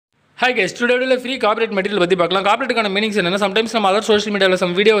Hi guys, today we will free copyright material பத்தி பார்க்கலாம். காப்பிரைட்டுக்கான meanings என்னன்னா sometimes நம்ம அதர் சோஷியல் மீடியால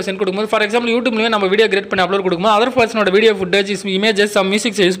some வீடியோ சென்ட் கொடுக்கும்போது ஃபார் எக்ஸாம்பிள் யூடியூப்லயே நம்ம வீடியோ கிரியேட் பண்ணி அப்லோட் கொடுக்கும்போது other பர்சனோட video footage images some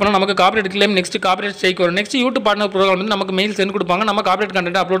musics use பண்ணா நமக்கு copyright claim next copyright strike வரும். நெக்ஸ்ட் யூடியூப் பார்ட்னர் ப்ரோக்ராம் வந்து நமக்கு மெயில் சென்ட் கொடுப்பாங்க நம்ம காப்பிரைட்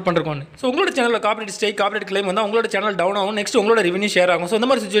கண்டென்ட் அப்லோட் பண்றோம். சோ உங்களோட சேனல்ல காப்பிரைட் ஸ்ட்ரைக் காப்பிரைட் கிளைம் வந்தா உங்களோட சேனல் டவுன் ஆகும். நெக்ஸ்ட் உங்களோட ரெவென்யூ ஷேர் ஆகும். சோ இந்த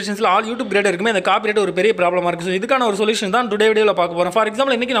மாதிரி சிச்சுவேஷன்ஸ்ல ஆல் யூடியூப் கிரியேட்டருக்குமே இந்த காப்பிரைட் ஒரு பெரிய ப்ராப்ளமா இருக்கு. சோ இதுக்கான ஒரு சொல்யூஷன் தான் டுடே வீடியோல பார்க்க போறோம். ஃபார்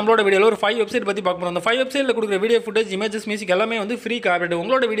எக்ஸாம்பிள் இன்னைக்கு நம்மளோட வீடியோல ஒரு 5 வெப்சைட் பத்தி பார்க்க போறோம். அந்த 5 வெப்சைட்ல கொடுக்குற வீடியோ ஃபுட்டேஜ் இமேஜஸ் மியூசிக் எல்லாமே வந்து ஃப்ரீ காப்பிரைட்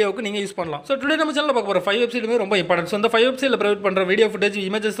உங்களோட வீடியோக்கு நீங்க யூஸ் பண்ணலாம். சோ டுடே நம்ம சேனல்ல பார்க்க போற 5 வெப்சைட்டுமே ரொம்ப இம்பார்ட்டன்ட். சோ அந்த 5 வெப்சைட்ல ப்ரொவைட் பண்ற வீடியோ ஃபுட்டேஜ்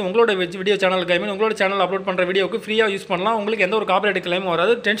இமேஜஸ் உங்களோட வீடியோ சேனலுக்கு உங்களோட சேனல் அப்லோட் பண்ற வீடியோக்கு ஃப்ரீயா யூஸ் பண்ணலாம். உங்களுக்கு எந்த ஒரு காப்பிரைட் கிளைம்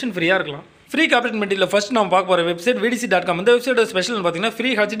வராது, டென்ஷன் ஃப்ரீயா இருக்கலாம். ஃப்ரீ காப்பிரைட் மெட்டீரியல் ஃபர்ஸ்ட் நம்ம பார்க்க போகிற வெப்சைட் vdc.com. இந்த வெப்சைட்டோட ஸ்பெஷல் பார்த்தீங்கன்னா free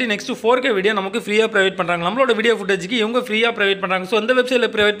HD next 4K video நமக்கு ஃப்ரீயாக ப்ரொவைட் பண்ணுறாங்க. நம்மளோட வீடியோ ஃபுட்டேஜ்க்கு இவங்க ஃப்ரீயாக ப்ரொவைட் பண்ணுறாங்க. ஸோ இந்த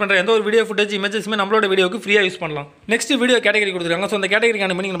வெப்சைட்டில் ப்ரொவைட் பண்ணுற எந்த ஒரு வீடியோ ஃபுட்டேஜ் இமேஜஸ்மே நம்மளோட வீடியோக்கு ஃப்ரீயாக யூஸ் பண்ணலாம். நெக்ஸ்ட் வீடியோ கேட்டகரி கொடுத்துருக்காங்க. ஸோ அந்த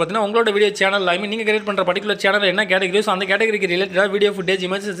கேட்டகரிக்கான மீனிங் பார்த்தீங்கன்னா உங்களோட வீடியோ சேனல் நீங்கள் கிரியேட் பண்ணுற பர்டிகுலர் சேனல் என்ன கேட்டகரி அந்த கேட்டகரிக்கு ரிலேட்டடாக வீடியோ ஃபுட்டேஜ்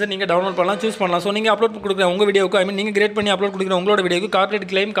இமேஜஸ் நீங்கள் டவுன்லோட் பண்ணலாம், சூஸ் பண்ணலாம். ஸோ நீங்கள் அப்லோட் கொடுக்குற உங்கள் வீடியோக்கு நீங்கள் கிரியேட் பண்ணி அப்லோட் கொடுக்குற உங்களோட வீடியோக்கு காப்பிரைட்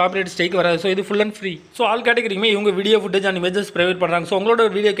கிளைம் காப்பிரைட் ஸ்ட்ரைக் வராது. ஸோ இது full and free. So all கேட்டகரிக்குமே இவங்க video footage and images provide பண்ணுறாங்க. ஸோ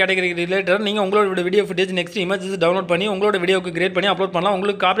உங்களோட வீடியோ கேட்டகரி ரிலேட்டட் நீங்கள் உங்களோட video footage next images download பண்ணி உங்களோட வீடியோக்கு கிரியேட் பண்ணி அப்லோட் பண்ணலாம்.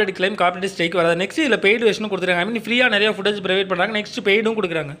 உங்களுக்கு காப்பிரைட் கிளைம் காப்பிரைட் ஸ்ட்ரைக் வராது. நெக்ஸ்ட் இதில் பெய்டு வெர்ஷனும் கொடுத்துருக்காங்க. ஃப்ரீயாக நிறைய ஃபுட்டேஜ் ப்ரொவைட் பண்ணுறாங்க. நெக்ஸ்ட் பெய்டும்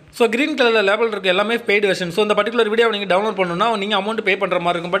கொடுக்குறாங்க. ஸோ கிரீன் கலரில் லேபிள் இருக்க எல்லாமே பெய்டு வெர்ஷன். ஸோ இந்த பர்டிகுலர் வீடியோ நீங்கள் டவுன்லோட் பண்ணணும்னா நீங்கள் அமௌண்ட் பே பண்ணுற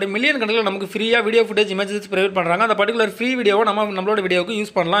மாதிரி இருக்கும். பட் மில்லியன் கணக்கில் நமக்கு ஃப்ரீயாக வீடியோ ஃபுட்டேஜ் இமேஜஸ் ப்ரொவைட் பண்ணுறாங்க. அந்த பர்டிகுலர் ஃப்ரீ வீடியோவை நம்மளோட வீடியோக்கு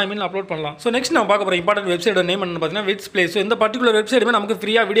யூஸ் பண்ணலாம், அப்லோட் பண்ணலாம். ஸோ நெக்ஸ்ட் நம்ம பார்க்க போகிற இம்பார்ட்டன்ட் வெப்சைட் நேம் என்ன பார்த்தீங்கன்னா விட்ஸ் பிளே. ஸோ இந்த பர்டிகுலர் வெப்சைட்டுமே நமக்கு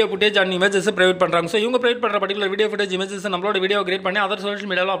ஃப்ரீயாக video footage and images provide பண்ணுறாங்க. ஸோ இவங்க ப்ரொவைட் பண்ணுற பர்டிகுலர் வீடியோ ஃபுட்டேஜ் இமேஜஸ் நம்மளோட வீடியோ கிரியேட் பண்ணி அதர்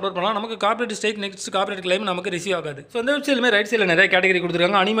சோஷியல் மீடியாவில் அப்லோட் பண்ணலாம். நமக்கு copyright strike next copyright claim நமக்கு ரிசீவ் ஆகாது. ஸோ இந்த வெப்சைட்ல ரைட் சைடில் நிறைய கேட்டகரி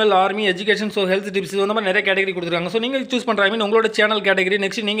கொடுத்துருக்காங்க. Animal, army, education, so health tips இந்த மாதிரி நிறைய கேட்டகரி கொடுத்துருக்காங்க. ஸோ நீங்கள் சூஸ் பண்ணுற உங்களோட சேனல் கேட்டகரி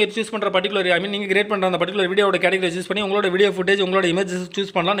நெக்ஸ்ட் நீங்கள் சூஸ் பண்ணுற பர்டிகுலர் நீங்கள் கிரியேட் பண்ணுற அந்த பர்டிகுலர் வீடியோட கேட்டகரி சூஸ் பண்ணி உங்களோட வீடியோ ஃபுட்டேஜ் உங்களோட இமேஜஸ்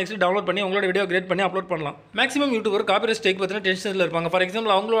சூஸ் பண்ணலாம். நெக்ஸ்ட் டவுன்லோட் பண்ணி உங்களோட வீடியோ கிரியேட் பண்ணி அப்லோட் பண்ணலாம். மேக்ஸிமம் யூடியூபர் காப்பிரைட் ஸ்ட்ரைக் பற்றின டென்ஷனில் இருப்பாங்க. ஃபார்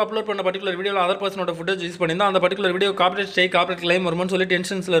எக்ஸாம்பிள் அவங்களோட அப்லோட் பண்ண பர்டிகுலர் வீடியோவில் அதர் பர்சனோட ஃபுட்டேஜ் யூஸ் பண்ணி அந்த particular video copyright strike copyright claim வரும்னு சொல்லி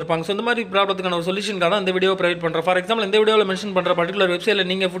டென்ஷன்ஸில் இருப்பாங்க. ஸோ இந்த மாதிரி ப்ராப்ளத்துக்கான ஒரு சொல்யூஷனுக்காக தான் இந்த வீடியோ ப்ரொவைட் பண்ணுறோம். ஃபார் எக்ஸாம்பிள் இந்த வீடியோவில் மென்ஷன் பண்ணுற பர்டிகுலர் வெப்சைட்டில்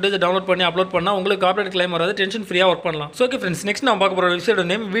நீங்கள் ஃபுட்டேஜ் டவுன்லோட் பண்ணி அப்லோட் பண்ணால் உங்களுக்கு காப்பிரைட் கிளைம் வராது, டென்ஷன் ஃப்ரீயாக ஒர்க் பண்ணலாம். ஸோ ஓகே ஃப்ரெண்ட்ஸ், நெக்ஸ்ட் நம்ம பார்க்க போகிற website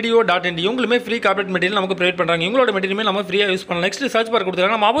name video.in. இவங்களுமே free copyright material நமக்கு ப்ரொவைட் பண்ணுறாங்க. இவங்களோட மெட்டீரியல் நம்ம ஃப்ரீயாக யூஸ் பண்ணலாம். நெக்ஸ்ட் சர்ச் பார்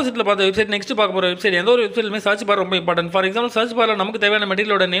கொடுத்துருக்காங்க. நம்ம ஆப்போசிட்டில் பார்த்த வெப்சைட் நெக்ஸ்ட் பார்க்க போகிற வெப்சைட் எந்த ஒரு வெப்சைட்லுமே சர்ச் பார் ரொம்ப இம்பார்ட்டன்ட். ஃபார் எக்ஸாம்பிள் சர்ச் பாரில் நமக்கு தேவையான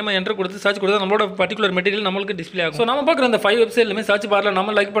மெட்டீரியலோட நேம் என்ட்ரு கொடுத்து சர்ச் கொடுத்தா நம்மளோட பர்டிகுலர் மெட்டீரியல் நம்மளுக்கு டிஸ்பிளே ஆகும். ஸோ நம்ம பார்க்குற அந்த 5 வெப்சைட்லுமே சர்ச் பாரில்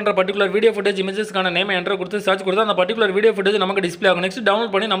நம்ம லைக் பண்ணுற particular video footage இமேஜஸ்க்கான name enter கொடுத்து சர்ச் கொடுத்தா அந்த பர்டிகுலர் வீடியோ ஃபுட்டேஜ் நமக்கு டிஸ்பிளே ஆகும். நெக்ஸ்ட்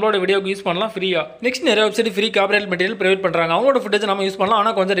டவுன்லோட் பண்ணி நம்மளோட வீடியோக்கு யூஸ் பண்ணலாம் ஃப்ரீயா. நெக்ஸ்ட் நிறைய website free copyright material provide பண்ணுறாங்க. அவங்களோட ஃபுட்டேஜ் நம்ம யூஸ் பண்ணலாம்,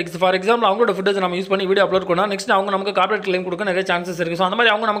 ஆனால் கொஞ்சம் ரிஸ்க். ஃபார் எக்ஸாம்பிள் அவங்களோட ஃபுட்டேஜ் நம்ம யூஸ் பண்ணி வீடியோ அப்லோட் பண்ணால் நெக்ஸ்ட் அவங்க நமக்கு காப்பிரைட் கிளைம் கொடுக்க நிறைய சான்சஸ் இருக்குது. ஸோ அந்த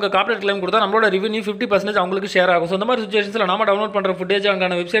மாதிரி அவங்க நமக்கு காப்பிரைட் கிளைம் கொடுத்தா நம்மளோட ரெவென்யூ 50% அவங்களுக்கு ஷேர் ஆகும். ஸோ இந்த மாதிரி சிச்சுவேஷன்ஸில் நம்ம டவுன்லோட் பண்ணுற ஃபுட்டேஜ்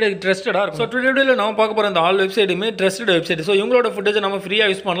அங்கான வெப்சைட் ட்ரஸ்டடாக இருக்கும். ஸோ டுடே நம்ம பார்க்க போகிற அந்த ஆல் வெப்சைட்டுமே ட்ரஸ்டட் வெப்சைட். ஸோ இவங்களோட ஃபுட்டேஜ் நம்ம ஃப்ரீயாக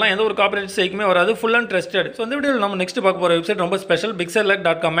யூஸ் பண்ணலாம், எந்த ஒரு காப்பிரைட் ஸ்ட்ரைக்குமே வராது, ஃபுல் அண்ட் ட்ரஸ்டட். ஸோ இந்த வீடியோவில் நம்ம நெக்ஸ்ட் பார்க்க போகிற வெப்சைட் ரொம்ப ஸ்பெஷல்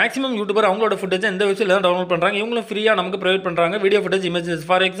pixellike.com. மேக்ஸிமம் யூடியூபர் அவங்களோட ஃபுட்டேஜ் இந்த வெப்சைட்டில் தான் டவுன்லோட் பண்ணுறாங்க. இவங்களும் ஃப்ரீயாக நமக்கு ப்ரொவைட் பண்ணுறாங்க video footage images.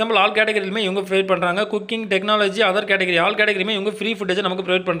 For example all கேட்டகரியுமே இவங்க ப்ரொவைட் பண்ணுறாங்க. Cooking, technology, other category all கேட்டகரியுமே இவங்க ஃப்ரீ ஃபுட்டேஜ் நமக்கு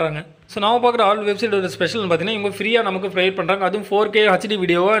ப்ரொவைட் பண்ணுறாங்க. ஸோ நம்ம பார்க்குற ஆல் வெப்சைட்டோட ஸ்பெஷல் பார்த்தீங்கன்னா இவங்க ஃப்ரீயாக நமக்கு ப்ரொவைட் பண்ணுறாங்க. அதுவும் 4K HD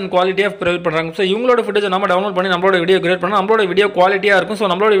வீடியோ அண்ட் குவாலிட்டியாக ப்ரொவைட் பண்ணுறாங்க. ஸோ இவங்களோட ஃபுட்டேஜ் நம்ம டவுன்லோட் பண்ணி நம்மளோட வீடியோ கிரியேட் பண்ணால் நம்மளோட வீடியோ குவாலிட்டியாக இருக்கும். ஸோ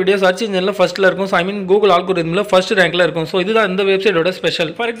நம்மளோட வீடியோ சர்ச் இன்ஜினில் ஃபர்ஸ்ட்டில் இருக்கும். ஸோ கூகுள் ஆல்கோரிதமில் ஃபர்ஸ்ட் ரேங்க்ல இருக்கும். ஸோ இதுதான் இந்த வெப்சைட்டோட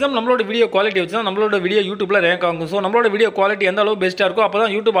ஸ்பெஷல். ஃபார் எக்ஸாம்பிள் நம்மளோட வீடியோ குவாலிட்டி வச்சு நம்மளோட வீடியோ யூடியூப்ல ரேங்க் ஆகும். ஸோ நம்மளோட வீடியோ குவாலிட்டி எந்த அளவு பெஸ்ட்டாக இருக்கும் அப்போ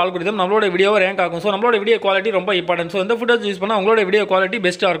தான் யூடியூப் ஆல்கோரிதம் நம்மளோட வீடியோ ரேங்க் ஆகும். ஸோ நம்மளோட வீடியோ குவாலிட்டி ரொம்ப இம்பார்ட்டன்ட். ஸோ இந்த ஃபுட்டேஜ் யூஸ் பண்ணால் உங்களோட வீடியோ குவாலிட்டி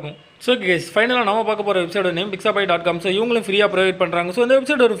பெஸ்ட்டாக இருக்கும். ஸோ கேஸ் ஃபைனலாக நம்ம பார்க்க போகிற வெப்சைட் நேம் pixellike.com. ஸோ இவங்களும் ஃப்ரீயாக ப்ரொவைட் பண்ணுறாங்க. ஸோ இந்த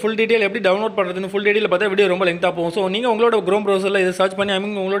வெப்சைட் ஒரு ஃபுல் டீடைல் எப்படி டவுன்லோட் பண்ணுறதுன்னு ஃபுல் டீடைல் பார்த்தா வீடியோ ரொம்ப லெங்காக போகும். ஸோ நீங்கள் உங்களோட க்ரோம் ப்ரௌசரில் இதை சர்ச் பண்ணி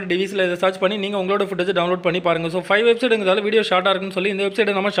உங்களோட டிவைஸில் இதை சர்ச் பண்ணி நீங்கள் உங்களோட ஃபுட்டேஜ் டவுன்லோட் பண்ணி பாருங்கள். ஸோ 5 வெப்சைட்டுங்கிறதால வீடியோ ஷார்ட்டாக இருக்குன்னு சொல்லி இந்த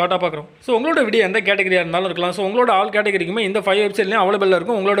வெப்சைட்டை நம்ம ஷார்ட்டாக பார்க்குறோம். ஸோ உங்களோட வீடியோ எந்த கேட்டகரியாக இருந்தாலும் இருக்கலாம். ஸோ உங்களோட ஆல் கேட்டகரிக்குமே இந்த 5 வெப்சைட்லேயும் அவைலபிளாக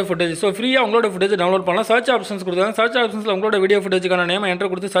இருக்கும் உங்களோட ஃபுட்டேஜ். ஸோ ஃப்ரீயாக உங்களோட ஃபுட்டேஜ் டவுன்லோட் பண்ணலாம். சர்ச் ஆப்ஷன்ஸ் கொடுத்தாங்க. சர்ச் ஆப்ஷன்ஸில் உங்களோட வீடியோ ஃபுட்டேஜுக்கான நேம்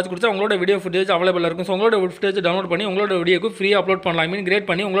என்ட்ரு கொடுத்து சர்ச் கொடுத்தா உங்களோட வீடியோ ஃபுட்டேஜ் அவைலபிளாக இருக்கும். ஸோ உங்களோட ஃபுட்டேஜ் டவுன்லோட் பண்ணி உங்களோட வீடியோக்கு ஃப்ரீயாக அப்லோட் பண்ணலாம். கிரியேட்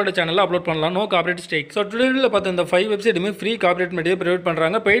பண்ணி உங்களோட சேனலில் அப்லோட் பண்ணலாம். No copyright strike. ஸோ டுடேல பார்த்த இந்த 5 வெப்சைட்டுமே ஃப்ரீ காப்பிரைட் மெட்டீரியல் ப்ரொவைட்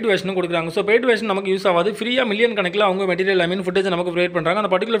பண்ணுறாங்க. பெய்ட் வெர்ஷனும் கொடுக்குறாங்க. ஸோ பெய்ட் வெர்ஷன் நமக்கு யூஸ் ஆகாது. ஃப்ரீயாக மில்லியன் கணக்கில் அவங்க மெட்டீரியல் ஃபுட்டேஜ் நமக்கு ப்ரொவைட் பண்ணுறாங்க.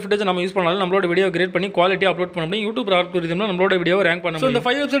 அந்த பர்டிகுலர் ஃபுட்டேஜ் நம்ம யூஸ் பண்ணாலும் நம்மளோட வீடியோ கிரியேட் பண்ணி குவாலிட்டி அப்லோட் பண்ண முடியும். யூடியூப் ஆல்கோரிதம்ல நம்மளோட வீடியோ ரேங்க் பண்ண முடியும். ஸோ இந்த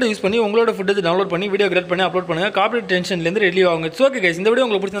 5 வெப்சைட் யூஸ் பண்ணி உங்களோட ஃபுட்டேஜ் டவுன்லோட் பண்ணி வீடியோ கிரியேட் பண்ணி அப்லோட் பண்ணுங்க. காப்பிரைட் டென்ஷன்லேருந்து ரிலீவ் ஆகுங்க. ஸோ ஓகே கைஸ், இந்த வீடியோ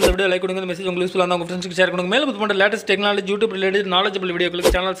உங்களுக்கு பிடிச்ச வீடியோ லைக் கொடுங்க. இந்த மெசேஜ் உங்களுக்கு யூஸ்ஃபுல்லாக உங்கள் ஃப்ரெண்ட்ஸ்க்கு ஷேர் பண்ணுங்க. மேலும் புது latest technology YouTube related knowledgeable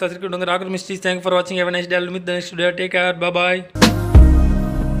வீடியோக்களுக்கு சேனல் சப்ஸ்கிரைப் பண்ணுங்க. ராகர் மிஸ்ட்ரீஸ். தேங்க் ஃபார் வாட்சிங். Have a nice day. Meet the next video. Take care. By by.